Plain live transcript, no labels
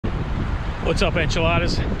What's up,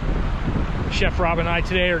 enchiladas? Chef Rob and I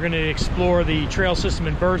today are going to explore the trail system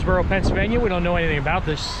in Birdsboro, Pennsylvania. We don't know anything about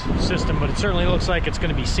this system, but it certainly looks like it's going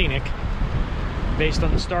to be scenic based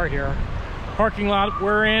on the start here. Parking lot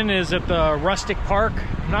we're in is at the Rustic Park.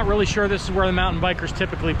 I'm not really sure this is where the mountain bikers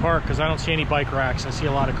typically park because I don't see any bike racks. I see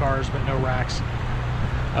a lot of cars, but no racks.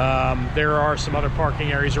 There are some other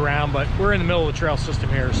parking areas around, but we're in the middle of the trail system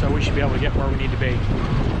here, so we should be able to get where we need to be.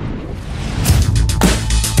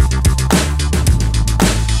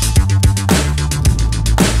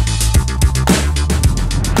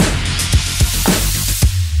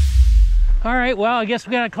 All right, well, I guess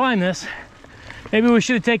we gotta climb this. Maybe we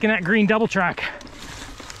should have taken that green double track.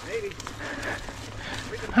 Maybe.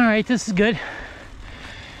 All right, this is good.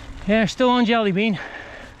 Yeah, still on Jelly Bean.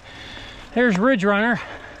 There's Ridge Runner.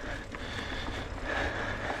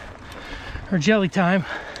 Or Jelly Time.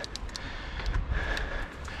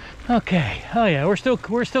 Okay. Oh yeah, we're still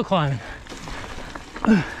climbing.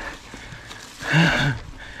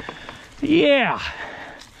 Yeah.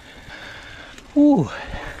 Ooh.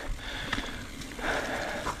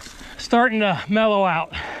 Starting to mellow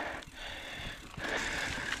out.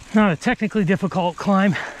 Not a technically difficult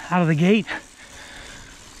climb out of the gate,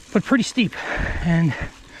 but pretty steep and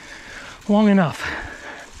long enough.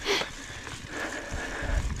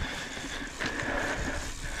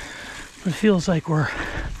 But it feels like we're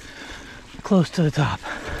close to the top.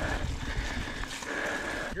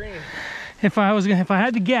 Green. If I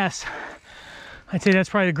had to guess, I'd say that's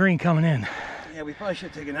probably the green coming in. Yeah, we probably should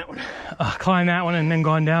have taken that one. Climb that one and then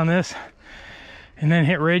gone down this and then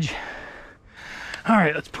hit Ridge. All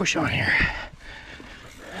right, let's push on here.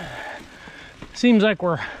 Seems like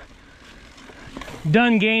we're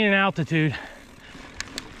done gaining altitude.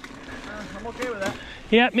 I'm okay with that.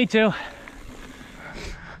 Yeah, me too.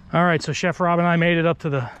 All right, so Chef Rob and I made it up to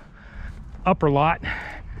the upper lot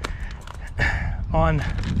on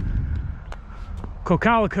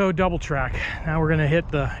Cocalico double track. Now we're gonna hit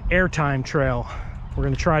the Airtime trail. We're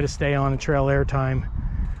gonna try to stay on the trail Airtime,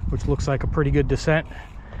 which looks like a pretty good descent.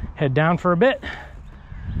 Head down for a bit,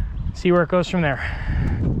 see where it goes from there.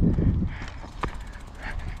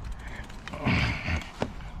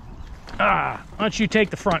 Why don't you take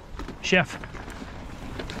the front, Chef?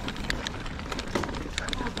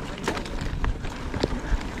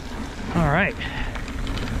 All right,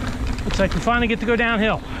 looks like we finally get to go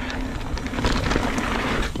downhill.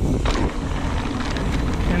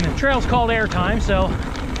 And the trail's called Airtime, so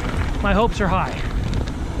my hopes are high.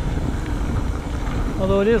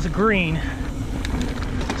 Although it is a green,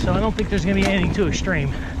 so I don't think there's gonna be anything too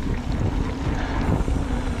extreme.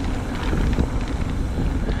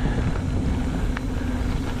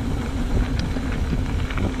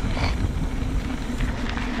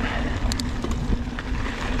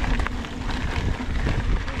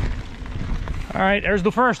 All right, there's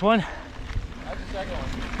the first one. That's the second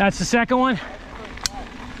one. That's the second one?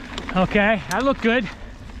 Okay, that looked good.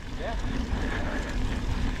 Yeah.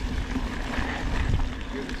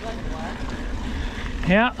 Here's the second flag.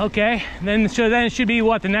 Yeah, okay. Then it should be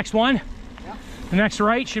what, the next one? Yeah. The next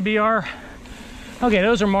right should be our... Okay,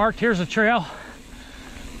 those are marked. Here's the trail.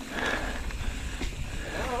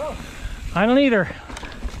 I don't either.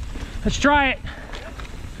 Let's try it.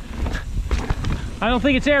 I don't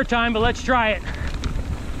think it's Airtime, but let's try it.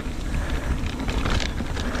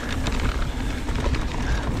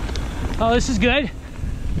 Oh, this is good.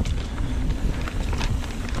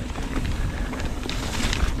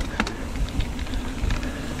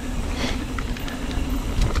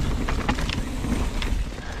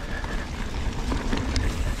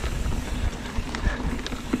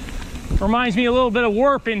 Reminds me a little bit of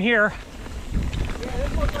warp in here. Yeah,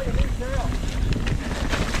 this looks like a big trail.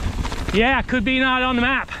 Yeah, could be not on the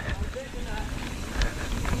map. I'm thinking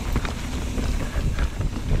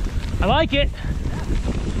that. I like it.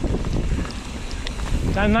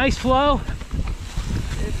 Got a nice flow.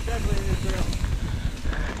 It's definitely a new trail.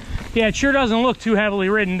 Yeah, it sure doesn't look too heavily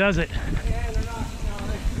ridden, does it? Yeah, they're not,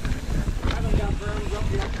 they haven't got berms up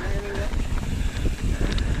yet or anything yet.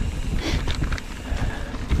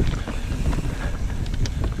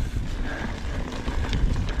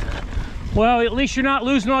 Well, at least you're not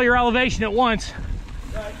losing all your elevation at once.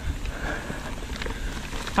 Right.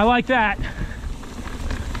 I like that.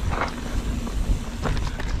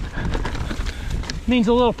 Means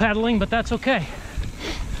a little pedaling, but that's okay.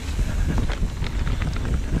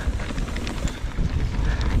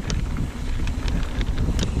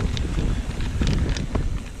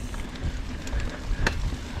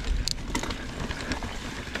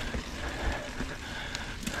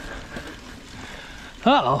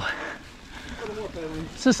 Uh-oh.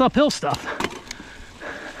 It's this uphill stuff.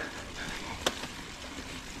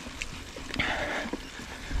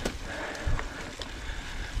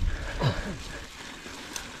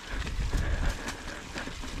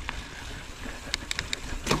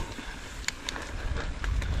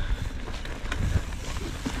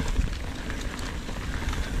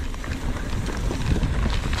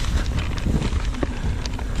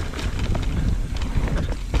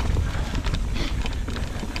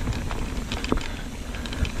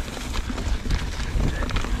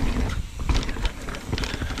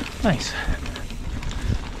 Nice.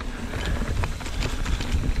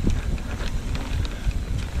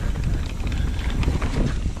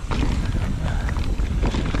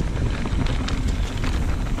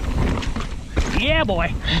 Yeah,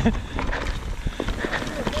 boy.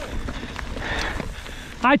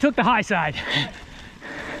 I took the high side.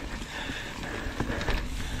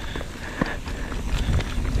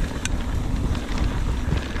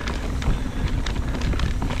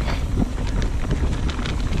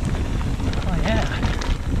 Oh, yeah.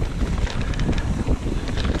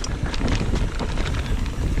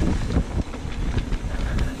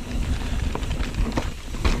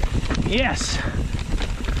 Yes.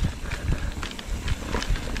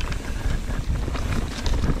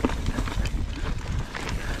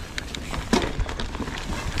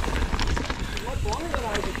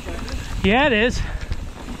 Yeah, it is.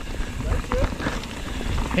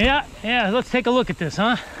 Yeah, let's take a look at this,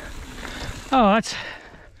 huh? Oh,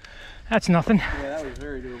 that's nothing. Yeah, that was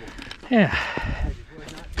very doable. Yeah.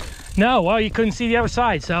 No, well, you couldn't see the other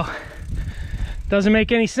side, so doesn't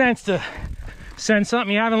make any sense to send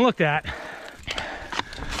something you haven't looked at.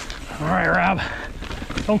 All right, Rob,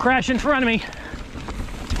 don't crash in front of me.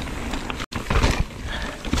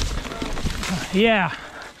 Yeah.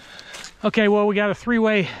 Okay, well, we got a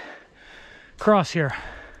three-way cross here.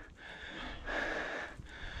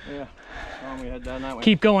 Yeah, why don't we head down that way?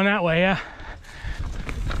 Keep going that way, yeah.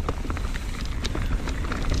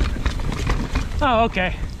 Oh,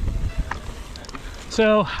 okay.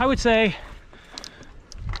 So I would say,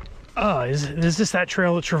 is this that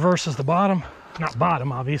trail that traverses the bottom? Not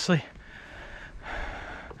bottom, obviously.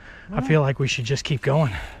 I feel like we should just keep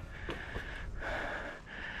going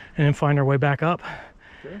and then find our way back up.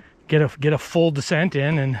 Sure. Get a full descent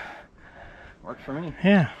in, and Works for me.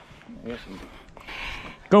 yeah. Yes.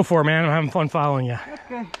 Go for it, man. I'm having fun following you.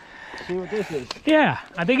 Okay. See what this is. Yeah,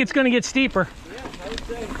 I think it's going to get steeper. Yeah, I would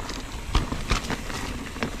say.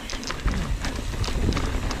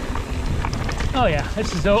 Oh yeah,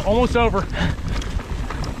 this is almost over.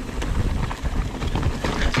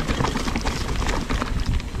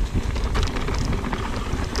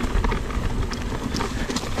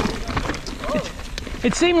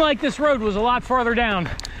 It seemed like this road was a lot farther down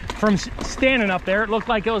from standing up there. It looked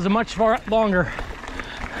like it was a much far longer.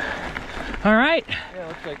 All right. Yeah,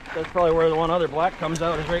 looks like that's probably where the one other black comes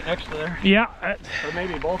out, is right next to there. Yeah. Or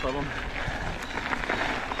maybe both of them.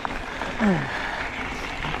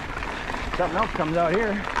 Something else comes out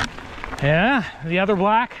here. Yeah, the other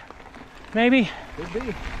black, maybe. Could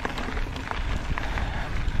be.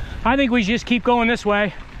 I think we just keep going this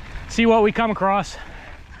way, see what we come across.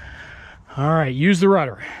 All right, use the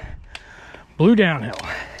rudder. Blue downhill.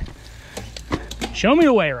 Show me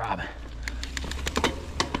the way, Rob.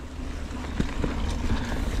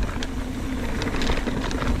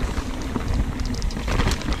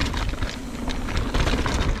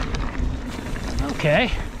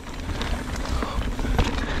 Okay.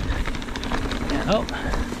 Oh.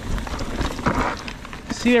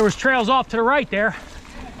 See, there was trails off to the right there.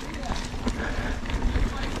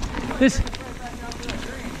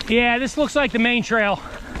 Yeah, this looks like the main trail.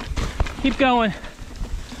 Keep going.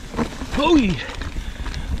 Ooh.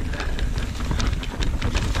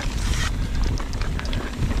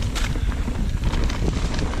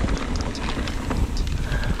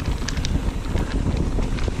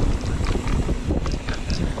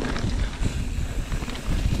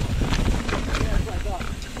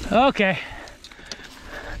 Okay.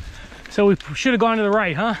 So we should have gone to the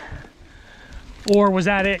right, huh? Or was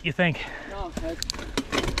that it, you think? No, I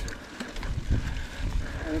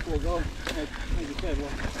think we'll go, like you said, we'll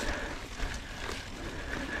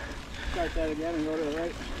start that again and go to the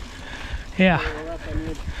right. Yeah. Go to the left, I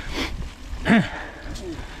mean. I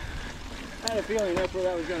had a feeling that's where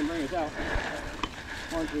that was going to bring us out.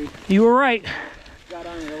 Once we You were right. got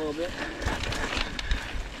on it a little bit.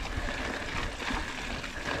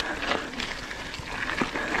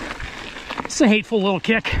 It's a hateful little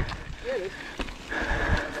kick. It is.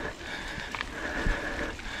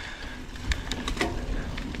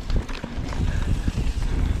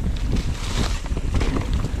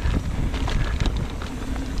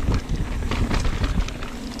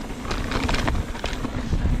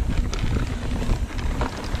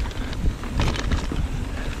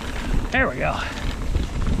 There we go.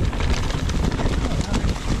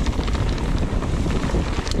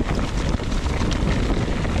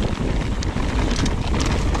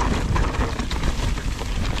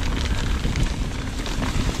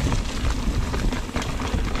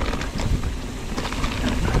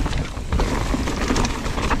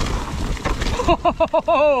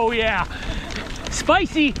 Oh yeah,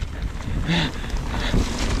 spicy.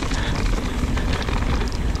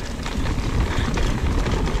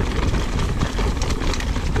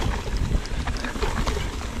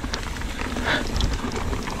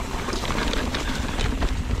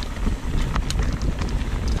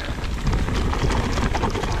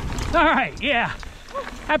 All right, yeah.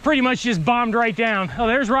 That pretty much just bombed right down. Oh,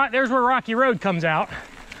 there's where Rocky Road comes out.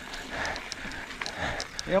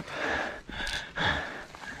 Yep.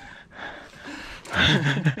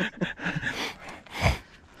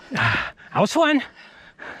 That was fun.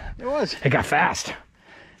 It was. It got fast.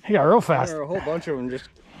 It got real fast. There were a whole bunch of them just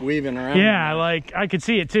weaving around. Yeah, like I could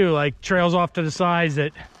see it too, like trails off to the sides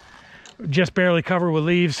that just barely covered with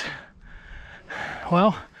leaves.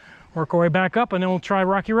 Well, work our way back up and then we'll try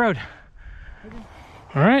Rocky Road.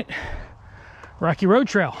 All right, Rocky Road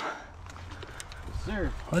Trail. Yes,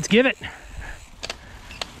 sir. Let's give it.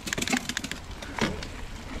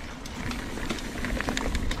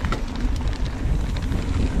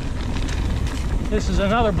 This is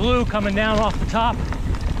another blue coming down off the top.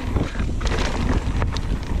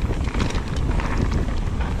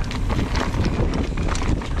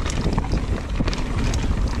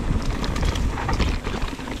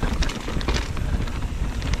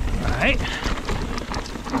 All right.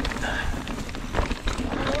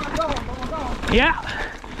 Yeah.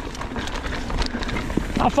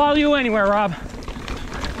 I'll follow you anywhere, Rob.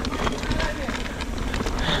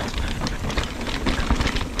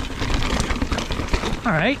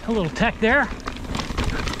 All right, a little tech there.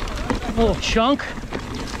 A little chunk.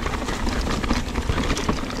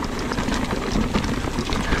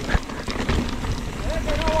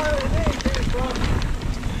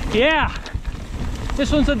 Yeah.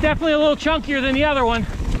 This one's definitely a little chunkier than the other one.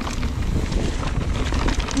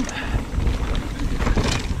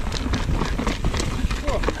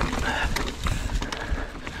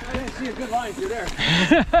 I didn't see a good line through there.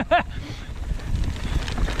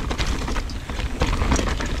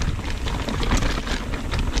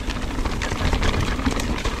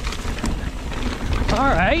 All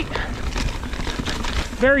right.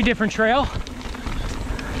 Very different trail.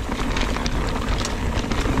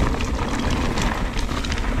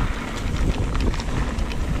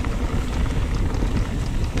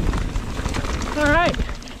 All right.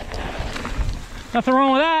 Nothing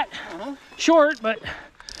wrong with that. Short, but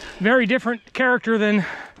very different character than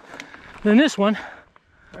this one.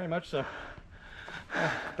 Very much so.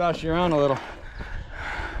 Bounce you around a little.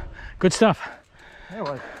 Good stuff. It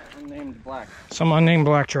was unnamed black. Some unnamed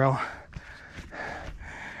black trail.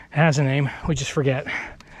 It has a name, we just forget.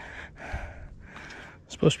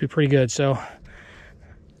 It's supposed to be pretty good, so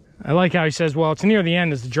I like how he says, well, it's near the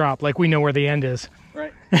end is the drop, like we know where the end is.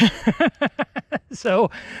 Right.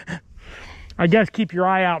 So I guess keep your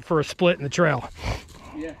eye out for a split in the trail.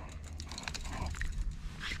 Yeah.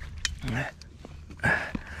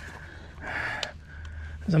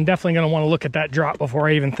 Because I'm definitely going to want to look at that drop before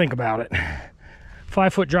I even think about it.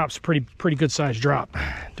 5 foot drop's a pretty good sized drop,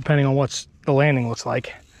 depending on what's the landing looks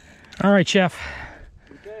like. All right, Chef.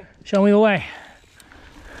 Okay. Show me the way.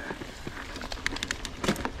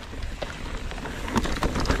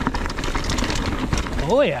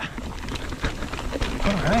 Oh yeah.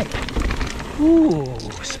 All right. Ooh,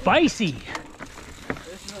 spicy.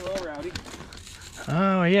 This is a little rowdy.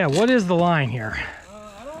 Oh yeah, what is the line here?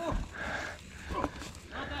 I don't know.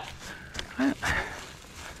 Not that.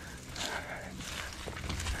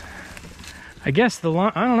 I guess the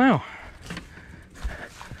line, I don't know.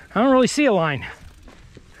 I don't really see a line.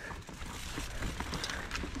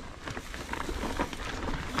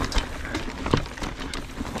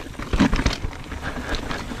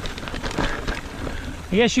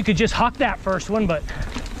 I guess you could just huck that first one, but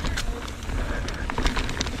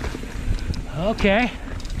okay.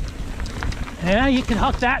 Yeah, you can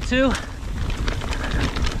huck that too.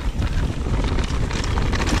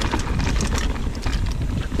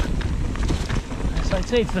 So I'd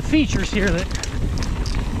say it's the features here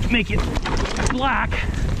that make it black.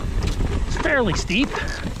 It's fairly steep,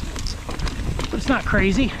 but it's not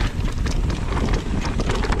crazy.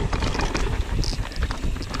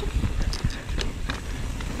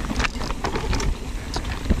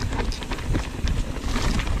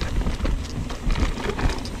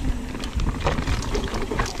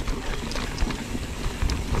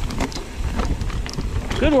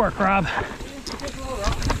 Good work, Rob.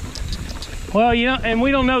 Well, you know, and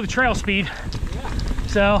we don't know the trail speed,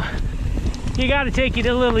 so you got to take it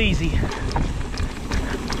a little easy. I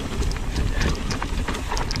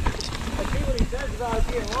see what he says about it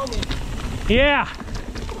being lonely. Yeah.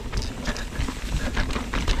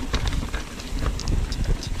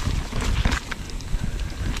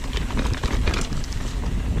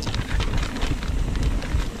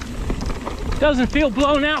 Doesn't feel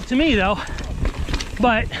blown out to me though,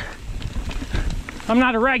 but I'm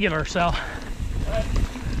not a regular, so.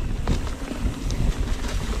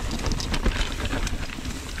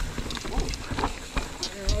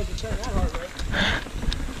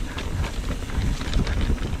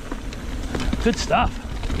 Good stuff.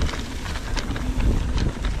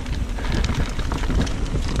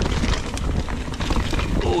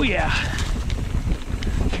 Oh yeah.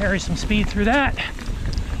 Carry some speed through that.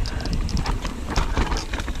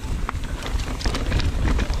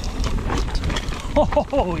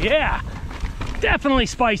 Oh yeah. Definitely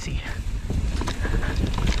spicy.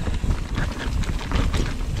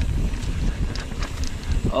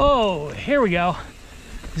 Oh, here we go.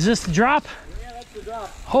 Is this the drop? Yeah, that's the drop.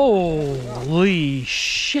 Holy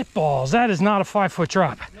shit balls. That is not a 5-foot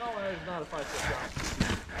drop. No, that is not a 5-foot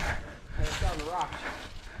drop. And it's on the rocks.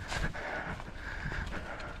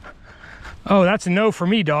 Oh, that's a no for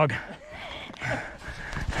me, dog.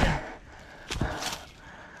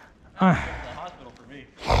 Hospital for me.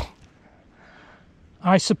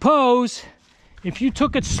 I suppose if you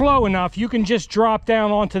took it slow enough, you can just drop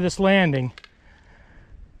down onto this landing.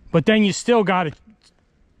 But then you still got to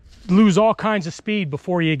lose all kinds of speed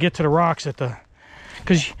before you get to the rocks at the...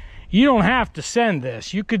 Because you don't have to send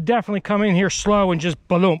this. You could definitely come in here slow and just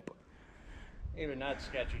balloon. Even that's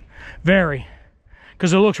sketchy. Very.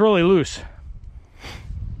 Because it looks really loose.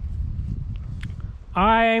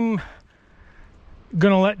 I'm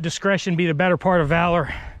going to let discretion be the better part of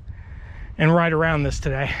valor and ride around this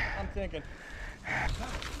today. I'm thinking.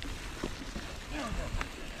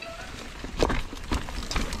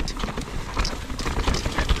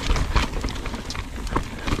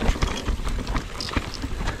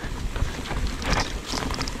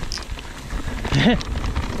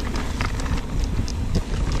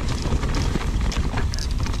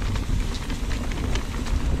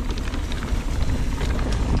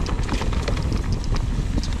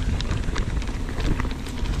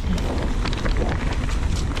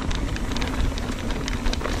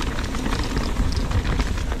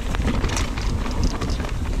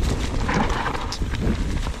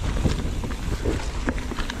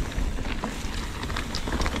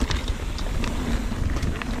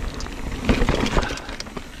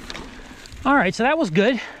 All right, so that was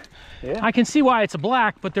good. Yeah. I can see why it's a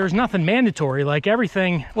black, but there's nothing mandatory. Like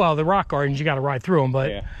everything, well, the rock gardens, you got to ride through them, but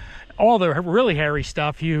Yeah. all the really hairy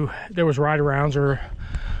stuff, there was ride arounds or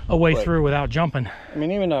a way through without jumping. I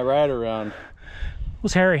mean, even that ride around, It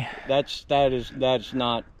was hairy. that's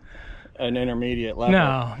not an intermediate level.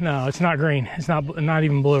 No, it's not green. It's not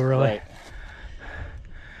even blue, really. Right.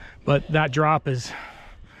 But that drop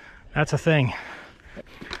that's a thing.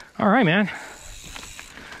 All right, man.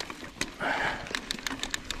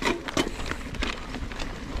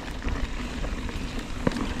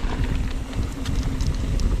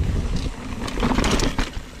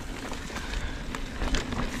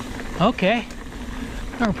 Okay,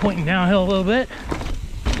 now we're pointing downhill a little bit.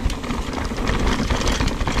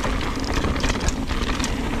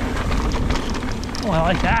 Oh, I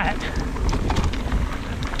like that.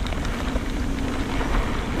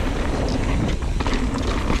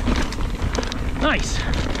 Nice.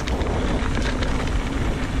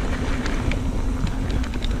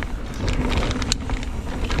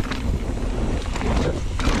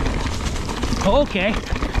 Okay.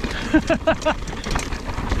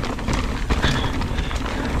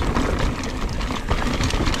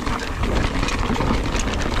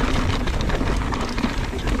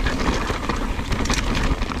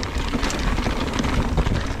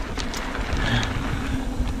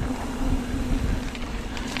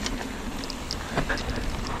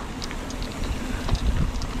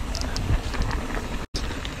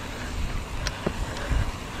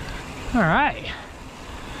 All right.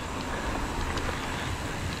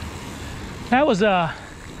 That was For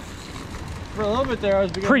a little bit there, I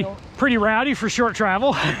was beginning pretty rowdy for short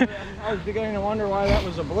travel. I was beginning to wonder why that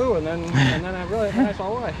was a blue, and then I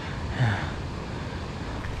saw why.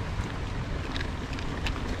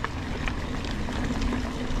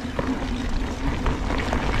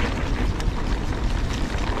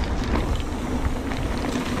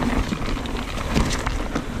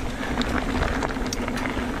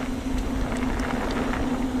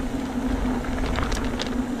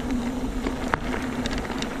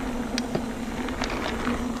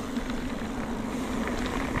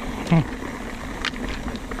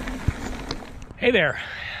 Hey there.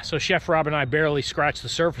 So Chef Rob and I barely scratched the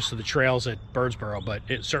surface of the trails at Birdsboro, but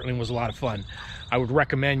it certainly was a lot of fun. I would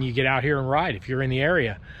recommend you get out here and ride if you're in the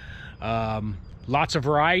area. Lots of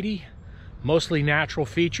variety, mostly natural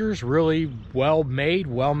features, really well made,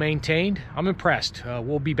 well maintained. I'm impressed.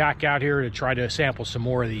 We'll be back out here to try to sample some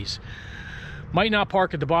more of these. Might not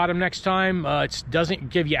park at the bottom next time. It doesn't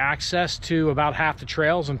give you access to about half the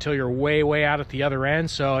trails until you're way out at the other end.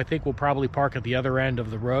 So I think we'll probably park at the other end of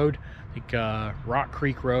the road. I think Rock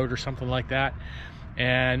Creek Road or something like that.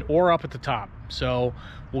 or up at the top. So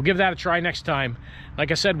we'll give that a try next time.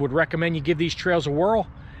 Like I said, would recommend you give these trails a whirl,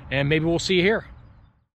 and maybe we'll see you here.